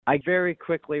I very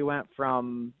quickly went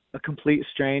from a complete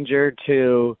stranger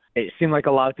to it seemed like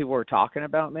a lot of people were talking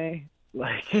about me.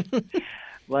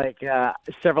 Like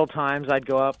several times I'd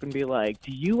go up and be like,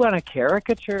 "Do you want a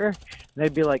caricature?" And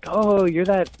they'd be like, "Oh, you're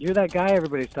that guy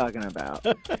everybody's talking about."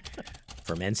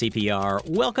 From NCPR,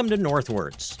 welcome to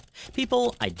Northwards.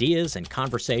 People, ideas, and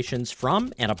conversations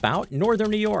from and about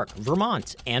Northern New York,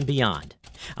 Vermont, and beyond.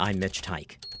 I'm Mitch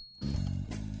Teich.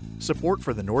 Support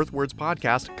for the Northwards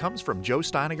podcast comes from Joe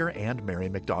Steiniger and Mary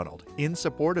McDonald in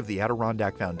support of the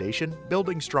Adirondack Foundation,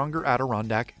 building stronger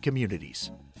Adirondack communities.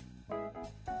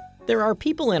 There are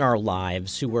people in our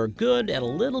lives who are good at a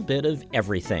little bit of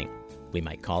everything. We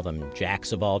might call them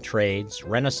jacks of all trades,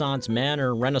 Renaissance men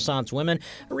or Renaissance women,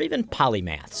 or even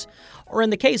polymaths. Or in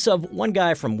the case of one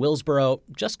guy from Willsboro,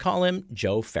 just call him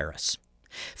Joe Ferris.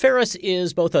 Ferris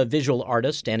is both a visual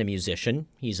artist and a musician.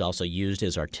 He's also used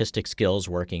his artistic skills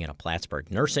working in a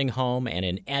Plattsburgh nursing home and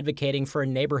in advocating for a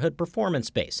neighborhood performance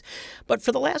space. But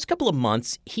for the last couple of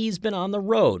months, he's been on the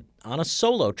road, on a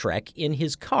solo trek in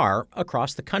his car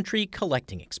across the country,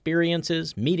 collecting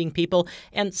experiences, meeting people,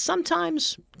 and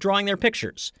sometimes drawing their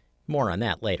pictures. More on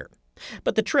that later.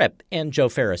 But the trip and Joe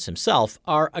Ferris himself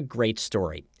are a great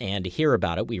story. And to hear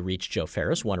about it, we reached Joe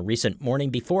Ferris one recent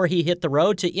morning before he hit the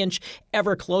road to inch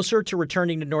ever closer to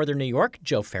returning to Northern New York.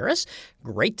 Joe Ferris,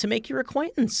 great to make your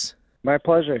acquaintance. My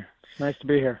pleasure. It's nice to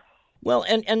be here. Well,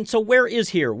 and so where is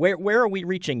here? Where are we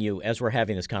reaching you as we're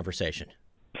having this conversation?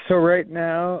 So right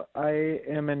now I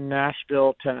am in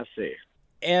Nashville, Tennessee.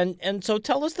 And so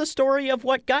tell us the story of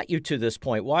what got you to this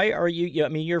point. Why are you, I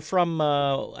mean, you're from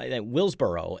I think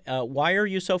Willsboro. Why are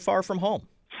you so far from home?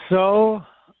 So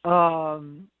I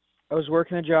was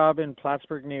working a job in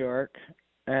Plattsburgh, New York,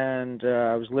 and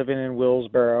I was living in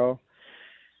Willsboro.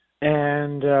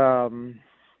 And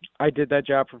I did that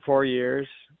job for 4 years.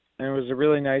 And it was a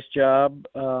really nice job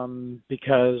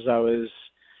because I was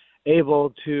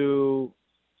able to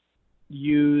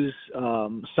use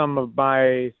some of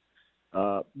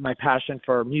my passion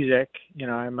for music. You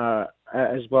know, I'm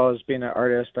as well as being an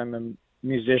artist, I'm a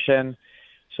musician.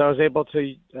 So I was able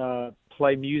to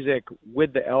play music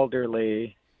with the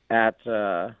elderly at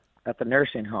the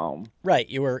nursing home. Right.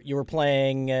 You were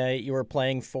playing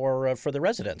for the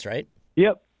residents, right?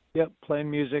 Yep.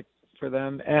 Playing music for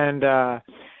them, and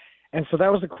so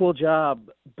that was a cool job.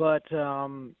 But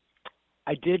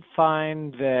I did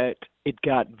find that it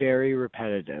got very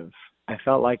repetitive. I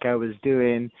felt like I was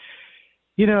doing.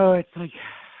 You know, it's like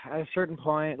at a certain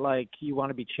point, like you want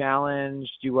to be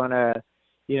challenged, you want to,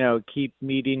 keep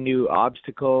meeting new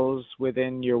obstacles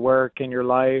within your work and your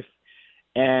life.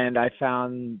 And I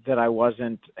found that I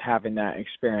wasn't having that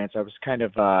experience. I was kind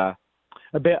of a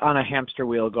bit on a hamster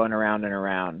wheel going around and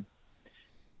around.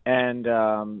 And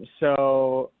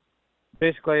so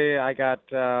basically I got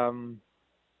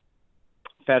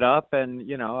fed up and,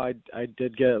 I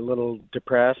did get a little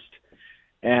depressed.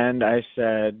 And I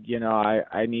said,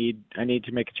 I need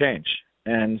to make a change.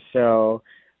 And so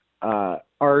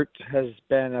art has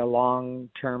been a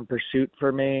long-term pursuit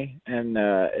for me, and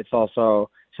it's also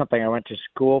something I went to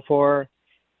school for.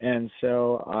 And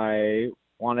so I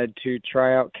wanted to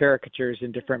try out caricatures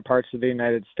in different parts of the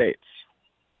United States.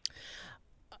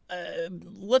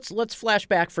 Let's flash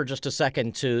back for just a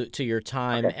second to your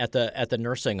time Okay. at the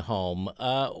nursing home.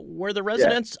 Were the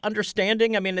residents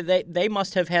understanding? I mean, they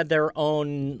must have had their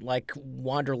own like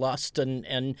wanderlust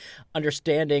and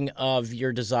understanding of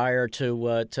your desire to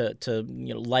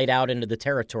light out into the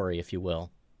territory, if you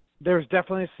will. There was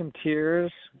definitely some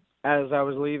tears as I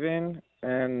was leaving,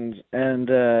 and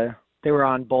they were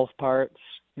on both parts.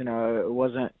 It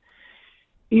wasn't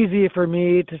easy for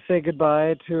me to say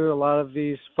goodbye to a lot of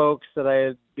these folks that I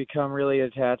had become really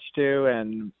attached to.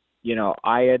 And,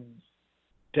 I had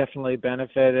definitely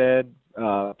benefited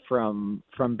from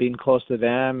being close to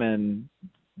them and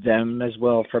them as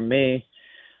well from me.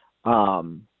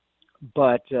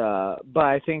 But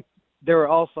I think there were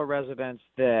also residents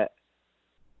that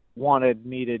wanted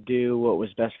me to do what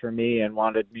was best for me and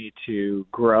wanted me to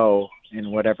grow in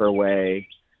whatever way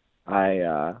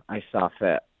I saw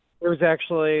fit. There was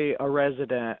actually a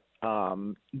resident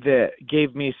that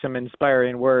gave me some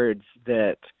inspiring words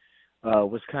that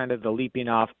was kind of the leaping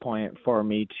off point for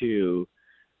me to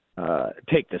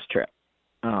take this trip.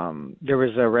 There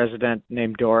was a resident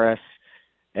named Doris,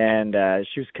 and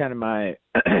she was kind of my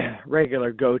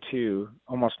regular go-to,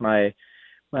 almost my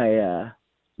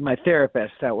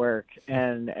therapist at work.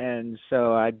 And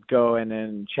so I'd go in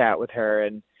and chat with her,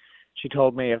 and she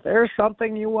told me, if there's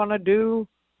something you want to do,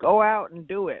 go out and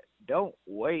do it. Don't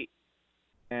wait.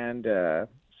 And so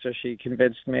she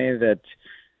convinced me that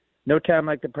no time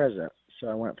like the present. So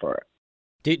I went for it.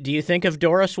 Do you think of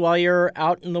Doris while you're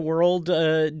out in the world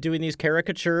doing these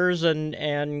caricatures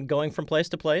and going from place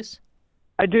to place?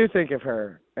 I do think of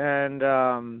her, and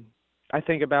I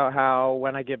think about how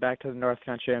when I get back to the North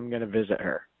Country, I'm going to visit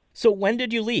her. So when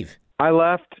did you leave? I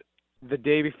left the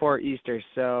day before Easter,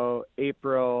 so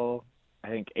April, I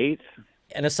think, 8th.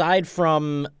 And aside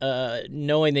from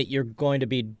knowing that you're going to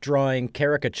be drawing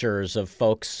caricatures of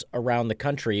folks around the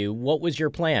country, what was your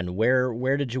plan?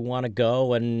 Where did you want to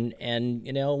go? And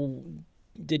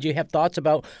did you have thoughts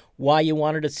about why you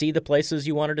wanted to see the places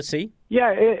you wanted to see?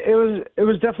 Yeah, it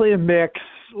was definitely a mix.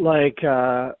 Like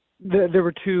there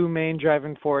were two main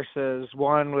driving forces.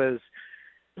 One was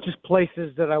just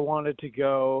places that I wanted to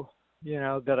go,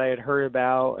 that I had heard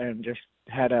about and just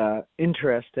had a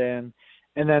interest in.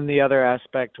 And then the other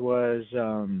aspect was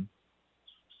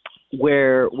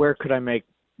where could I make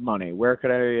money? Where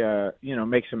could I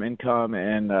make some income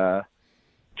and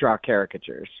draw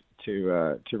caricatures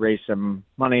to raise some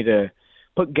money to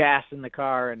put gas in the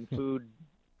car and food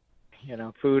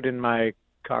in my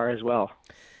car as well.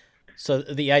 So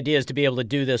the idea is to be able to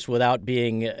do this without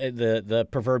being the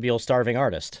proverbial starving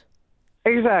artist.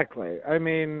 Exactly. I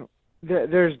mean,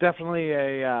 there's definitely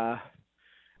a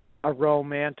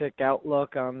romantic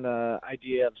outlook on the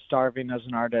idea of starving as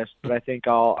an artist, but I think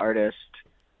all artists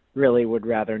really would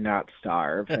rather not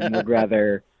starve and would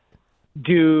rather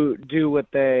do what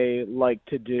they like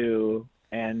to do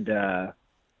and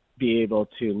be able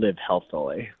to live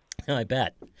healthily. I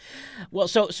bet. Well,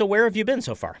 so where have you been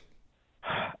so far?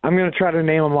 I'm going to try to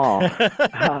name them all.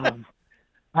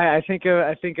 I think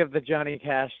of the Johnny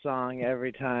Cash song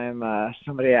every time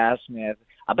somebody asks me.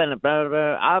 I've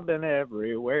been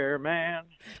everywhere, man.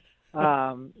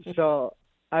 So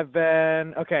I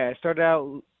started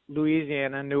out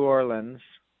Louisiana, New Orleans,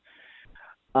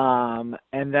 and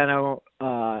then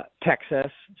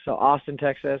Texas, so Austin,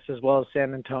 Texas, as well as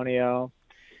San Antonio,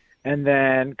 and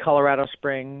then Colorado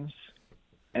Springs,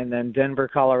 and then Denver,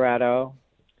 Colorado,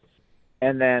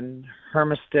 and then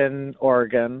Hermiston,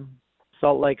 Oregon,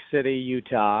 Salt Lake City,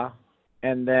 Utah,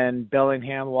 and then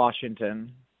Bellingham,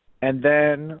 Washington. And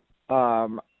then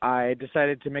I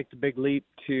decided to make the big leap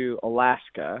to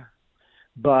Alaska,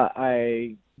 but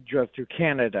I drove through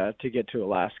Canada to get to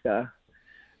Alaska.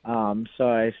 So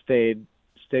I stayed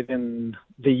in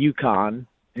the Yukon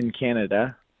in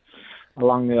Canada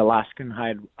along the Alaskan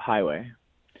Highway.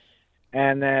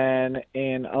 And then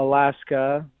in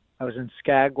Alaska, I was in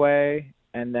Skagway,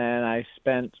 and then I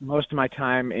spent most of my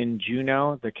time in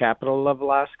Juneau, the capital of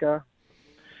Alaska.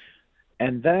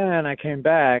 And then I came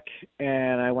back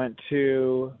and I went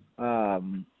to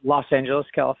Los Angeles,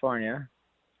 California.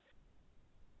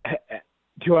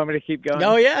 Do you want me to keep going?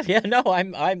 Oh yeah. No,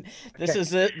 I'm. This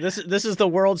is the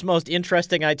world's most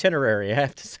interesting itinerary, I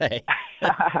have to say.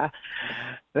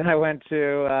 Then I went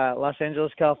to Los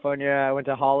Angeles, California. I went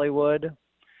to Hollywood.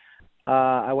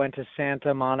 I went to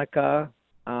Santa Monica,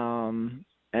 and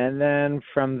then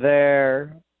from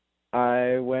there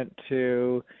I went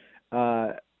to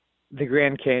the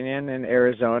Grand Canyon in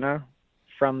Arizona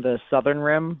from the southern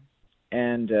rim,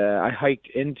 and I hiked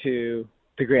into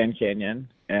the Grand Canyon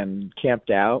and camped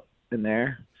out in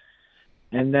there.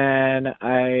 And then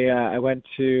I went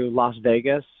to Las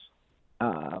Vegas,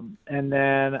 and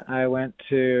then I went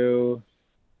to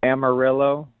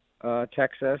Amarillo,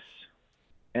 Texas,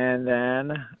 and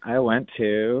then I went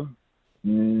to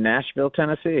Nashville,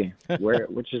 Tennessee,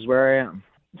 which is where I am.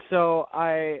 So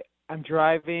I'm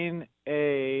driving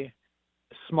a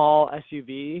small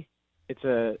SUV. It's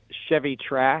a Chevy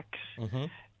Trax,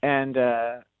 and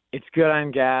it's good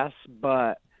on gas,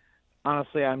 but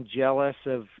honestly, I'm jealous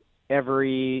of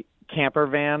every camper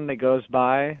van that goes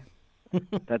by.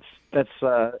 That's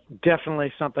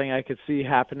definitely something I could see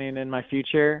happening in my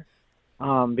future,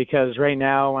 because right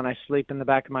now when I sleep in the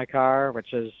back of my car,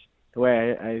 which is the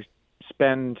way I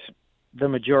spend the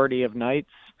majority of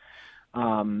nights,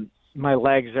 my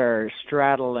legs are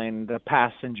straddling the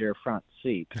passenger front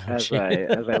seat as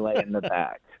I lay in the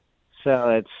back. So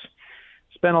it's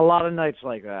been a lot of nights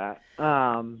like that.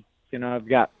 I've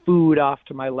got food off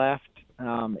to my left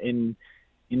in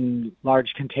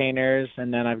large containers,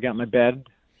 and then I've got my bed,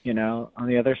 on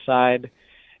the other side,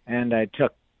 and I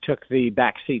took the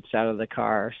back seats out of the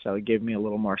car, so it gave me a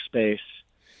little more space.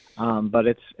 But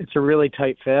it's a really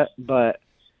tight fit, but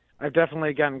I've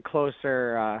definitely gotten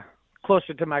closer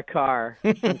to my car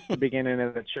since the beginning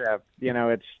of the trip.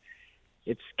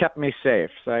 It's kept me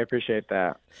safe, so I appreciate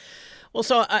that. Well,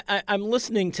 so I'm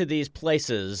listening to these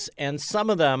places, and some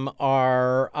of them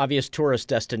are obvious tourist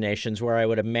destinations where I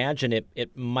would imagine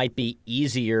it might be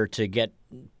easier to get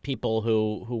people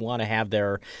who want to have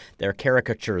their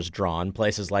caricatures drawn,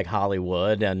 places like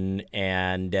Hollywood and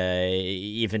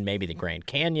even maybe the Grand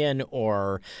Canyon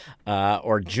or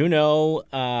Juneau.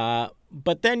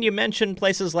 But then you mentioned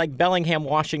places like Bellingham,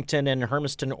 Washington, and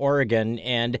Hermiston, Oregon,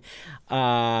 and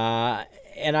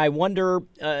I wonder,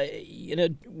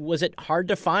 was it hard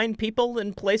to find people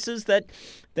in places that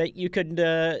you could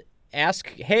ask,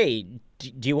 hey,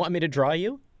 do you want me to draw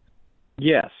you?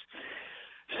 Yes.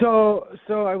 So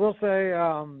I will say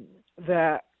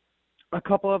that a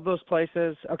couple of those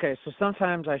places, okay, so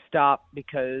sometimes I stop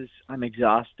because I'm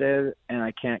exhausted and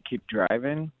I can't keep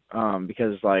driving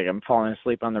because, like, I'm falling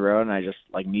asleep on the road and I just,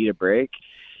 like, need a break.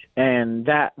 And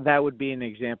that would be an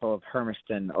example of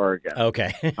Hermiston, Oregon.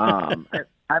 Okay.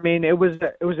 I mean, it was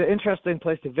an interesting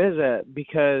place to visit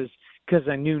because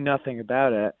I knew nothing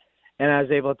about it, and I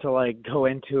was able to, like, go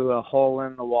into a hole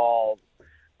in the wall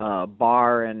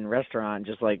bar and restaurant,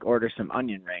 just, like, order some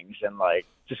onion rings and, like,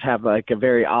 just have, like, a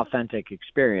very authentic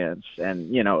experience.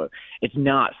 And, you know, it's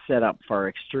not set up for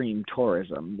extreme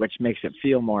tourism, which makes it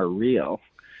feel more real,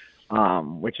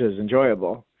 which is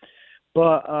enjoyable.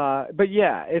 But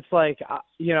yeah, it's like,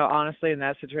 honestly, in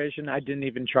that situation, I didn't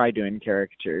even try doing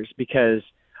caricatures because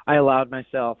I allowed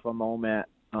myself a moment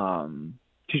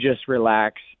to just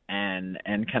relax and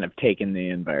kind of take in the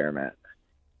environment.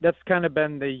 That's kind of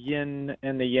been the yin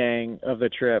and the yang of the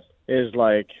trip, is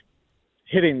like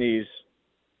hitting these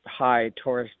high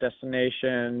tourist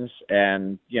destinations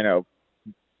and,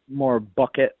 more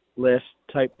bucket list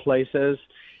type places,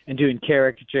 and doing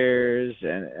caricatures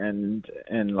and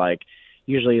like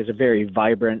usually is a very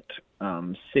vibrant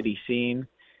city scene.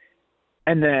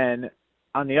 And then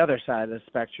on the other side of the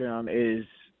spectrum is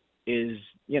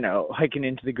hiking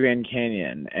into the Grand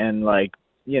Canyon and, like,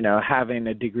 having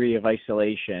a degree of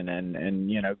isolation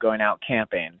and going out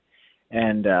camping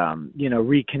and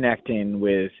reconnecting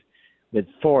with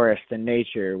forest and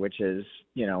nature, which is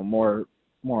more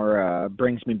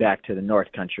brings me back to the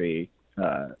North Country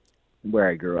where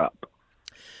I grew up.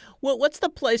 Well, what's the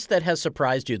place that has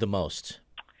surprised you the most?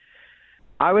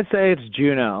 I would say it's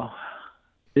Juneau.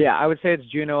 Yeah, I would say it's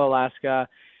Juneau, Alaska.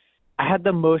 I had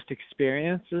the most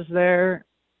experiences there.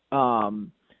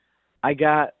 I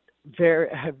got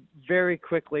very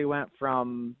quickly went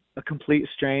from a complete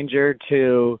stranger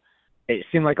to, it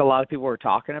seemed like a lot of people were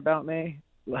talking about me.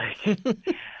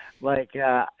 Like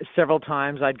several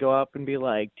times I'd go up and be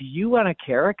like, "Do you want a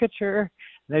caricature?"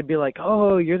 And they'd be like,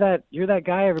 "Oh, you're that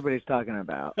guy everybody's talking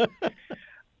about."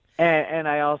 and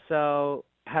I also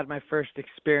had my first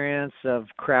experience of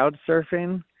crowd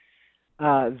surfing,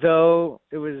 though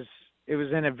it was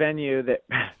in a venue that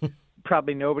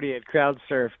probably nobody had crowd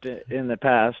surfed in the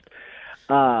past.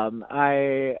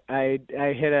 I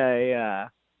hit a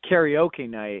karaoke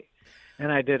night,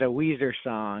 and I did a Weezer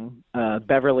song,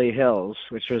 Beverly Hills,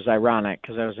 which was ironic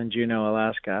because I was in Juneau,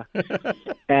 Alaska.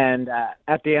 And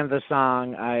at the end of the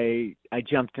song, I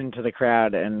jumped into the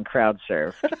crowd and crowd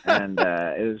surfed, and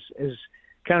it was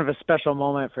kind of a special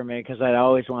moment for me because I'd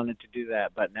always wanted to do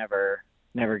that, but never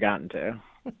gotten to.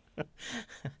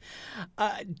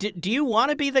 Do you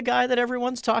want to be the guy that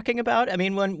everyone's talking about? I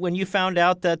mean, when you found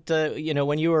out that,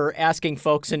 when you were asking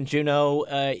folks in Juneau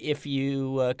if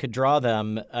you could draw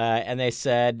them, and they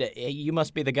said, hey, you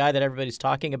must be the guy that everybody's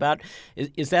talking about,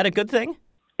 is that a good thing?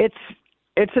 It's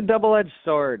a double-edged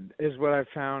sword, is what I've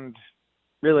found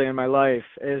really in my life,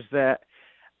 is that,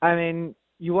 I mean,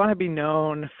 you want to be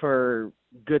known for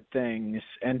good things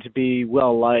and to be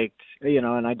well-liked,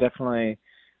 and I definitely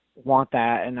want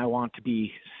that, and I want to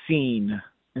be seen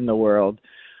in the world.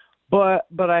 But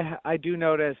I do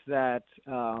notice that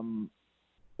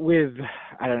with,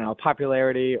 I don't know,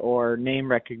 popularity or name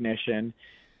recognition,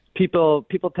 people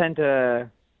tend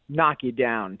to knock you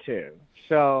down too.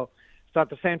 So at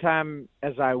the same time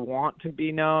as I want to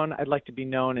be known, I'd like to be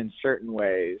known in certain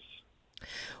ways.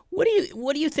 What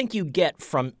do you think you get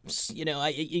from,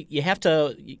 you have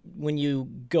to, when you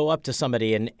go up to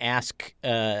somebody and ask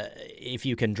if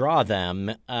you can draw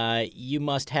them, you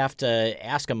must have to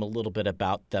ask them a little bit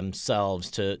about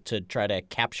themselves to try to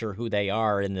capture who they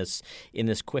are in this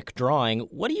quick drawing.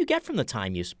 What do you get from the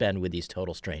time you spend with these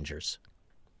total strangers?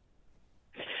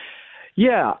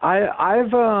 Yeah,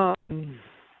 I've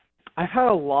had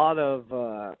a lot of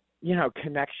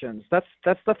connections. That's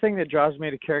the thing that draws me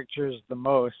to caricatures the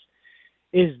most,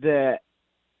 is that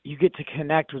you get to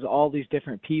connect with all these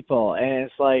different people, and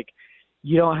it's like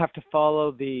you don't have to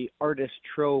follow the artist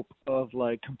trope of,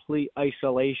 like, complete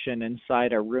isolation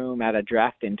inside a room at a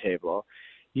drafting table.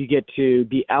 you get to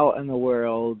be out in the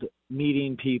world,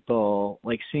 meeting people,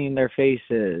 like seeing their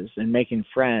faces and making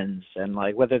friends, and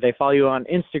like whether they follow you on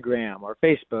Instagram or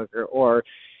Facebook or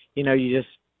you know, you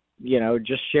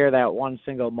just share that one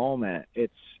single moment.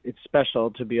 It's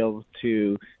special to be able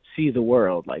to see the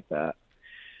world like that.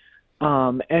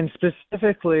 And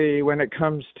specifically when it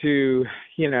comes to,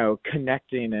 you know,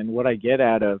 connecting, and what I get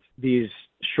out of these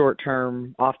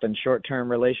often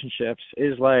short-term relationships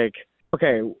is like,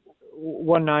 okay,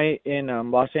 one night in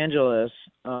Los Angeles,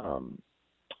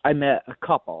 I met a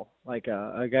couple, like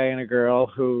a guy and a girl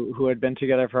who had been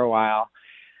together for a while,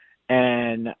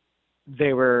 and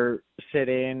they were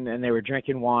sitting and they were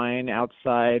drinking wine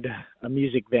outside a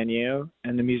music venue,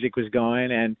 and the music was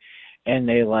going, and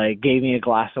they like gave me a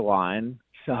glass of wine.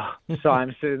 So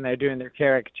I'm sitting there doing their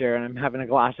caricature, and I'm having a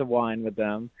glass of wine with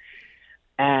them.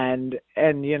 And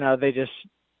you know, they just,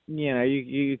 you know,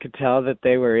 you could tell that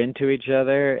they were into each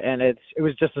other, and it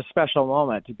was just a special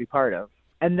moment to be part of.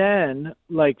 And then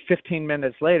like 15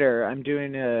 minutes later, I'm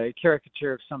doing a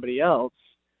caricature of somebody else,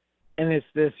 and it's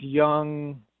this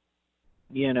young,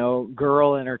 you know,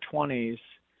 girl in her 20s,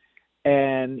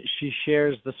 and she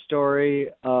shares the story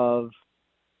of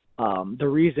the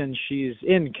reason she's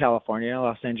in California,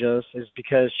 Los Angeles, is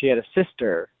because she had a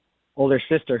older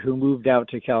sister, who moved out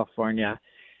to California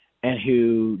and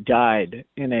who died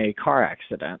in a car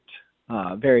accident,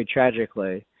 very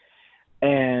tragically.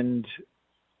 And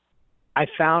I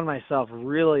found myself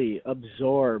really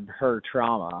absorb her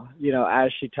trauma, you know,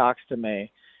 as she talks to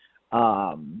me.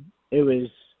 It was,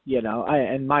 you know,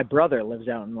 and my brother lives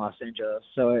out in Los Angeles,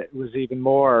 so it was even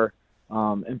more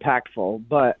impactful.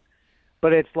 But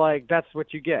it's like, that's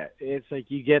what you get. It's like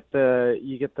you get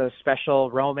the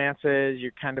special romances.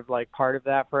 You're kind of like part of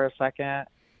that for a second.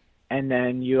 And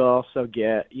then you also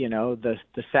get, you know, the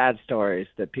sad stories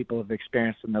that people have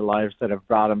experienced in their lives that have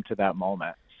brought them to that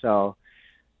moment. So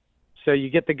you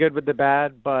get the good with the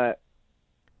bad, but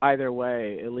either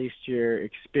way, at least you're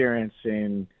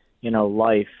experiencing, you know,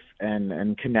 life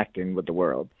and connecting with the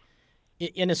world.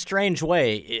 In a strange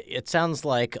way, it sounds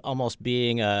like almost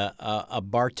being a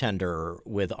bartender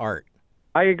with art.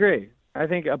 I agree. I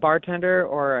think a bartender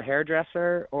or a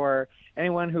hairdresser or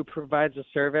anyone who provides a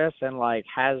service and like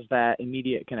has that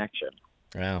immediate connection.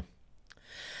 Wow.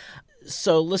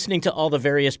 So listening to all the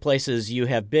various places you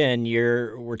have been,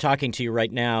 we're talking to you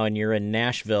right now, and you're in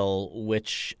Nashville,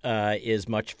 which is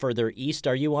much further east.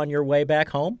 Are you on your way back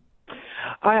home?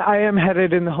 I am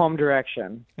headed in the home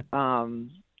direction.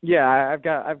 Yeah, I've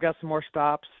got some more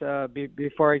stops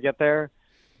before I get there,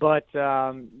 but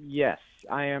yes,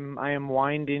 I am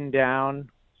winding down.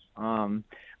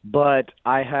 But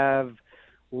I have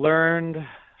learned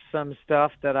some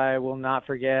stuff that I will not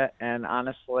forget, and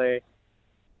honestly,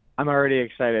 I'm already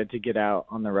excited to get out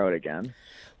on the road again.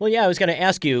 Well, yeah, I was going to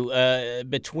ask you,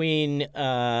 between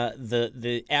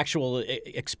the actual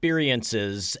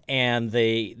experiences and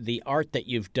the art that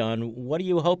you've done, what do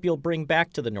you hope you'll bring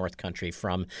back to the North Country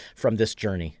from this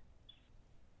journey?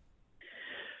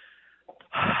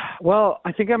 Well,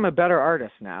 I think I'm a better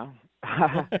artist now.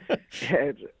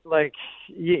 It's like,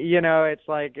 you know, it's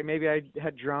like maybe I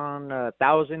had drawn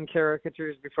 1,000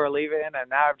 caricatures before leaving, and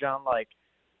now I've drawn like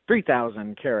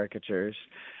 3,000 caricatures.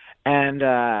 And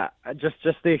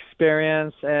just the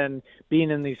experience and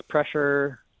being in these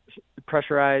pressurized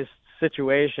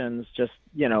situations just,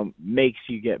 you know, makes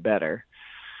you get better.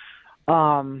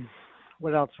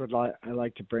 What else would I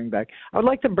like to bring back? I would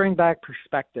like to bring back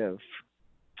perspective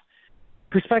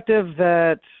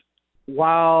that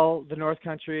while the North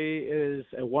Country is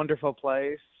a wonderful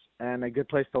place and a good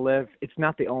place to live, it's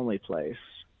not the only place.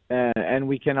 And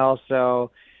we can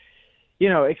also, you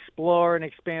know, explore and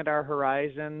expand our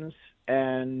horizons,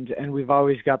 and we've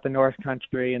always got the North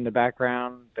Country in the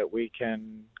background that we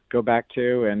can go back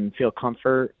to and feel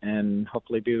comfort and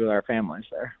hopefully be with our families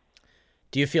there.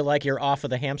 Do you feel like you're off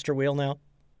of the hamster wheel now?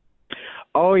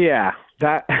 Oh yeah,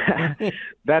 that's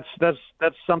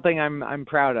something I'm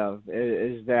proud of,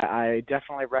 is that I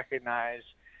definitely recognize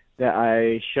that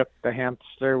I shook the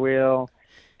hamster wheel,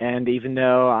 and even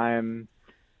though I'm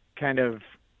kind of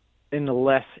in the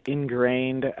less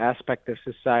ingrained aspect of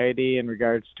society in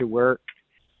regards to work,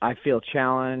 I feel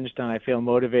challenged and I feel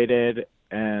motivated,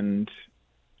 and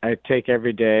I take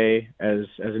every day as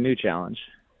a new challenge.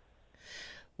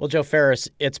 Well, Joe Ferris,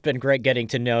 it's been great getting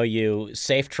to know you.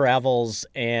 Safe travels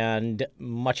and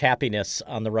much happiness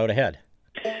on the road ahead.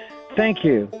 Thank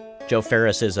you. Joe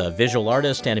Ferris is a visual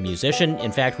artist and a musician.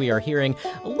 In fact, we are hearing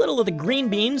a little of the Green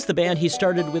Beans, the band he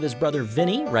started with his brother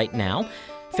Vinny, right now.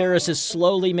 Ferris is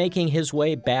slowly making his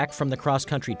way back from the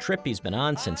cross-country trip he's been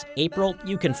on since April.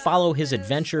 You can follow his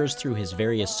adventures through his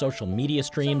various social media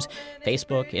streams,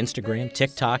 Facebook, Instagram,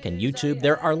 TikTok, and YouTube.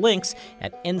 There are links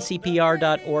at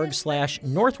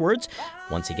ncpr.org/northwards.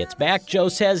 Once he gets back, Joe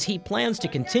says he plans to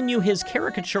continue his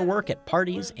caricature work at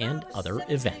parties and other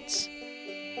events.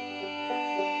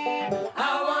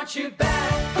 I want you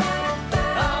back.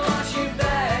 I want you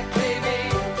back, baby.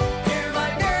 You're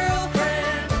my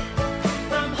girlfriend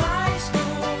from high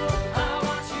school. I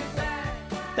want you back.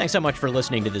 Thanks so much for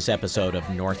listening to this episode of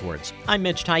Northwards. I'm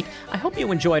Mitch Teich. I hope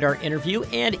you enjoyed our interview,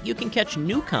 and you can catch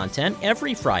new content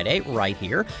every Friday right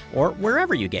here or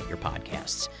wherever you get your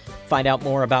podcasts. Find out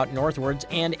more about Northwards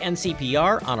and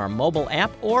NCPR on our mobile app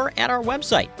or at our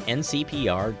website,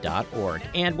 ncpr.org.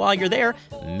 And while you're there,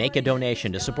 make a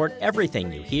donation to support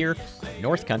everything you hear on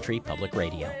North Country Public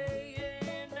Radio.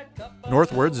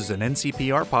 Northwards is an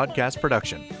NCPR podcast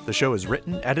production. The show is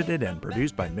written, edited, and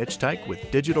produced by Mitch Teich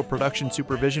with digital production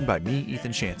supervision by me,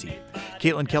 Ethan Shanty.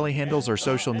 Caitlin Kelly handles our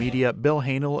social media, Bill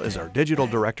Hanel is our digital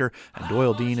director, and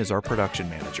Doyle Dean is our production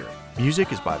manager.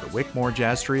 Music is by the Wickmore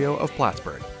Jazz Trio of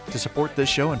Plattsburgh. To support this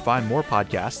show and find more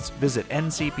podcasts, visit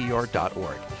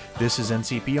ncpr.org. This is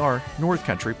NCPR, North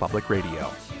Country Public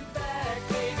Radio.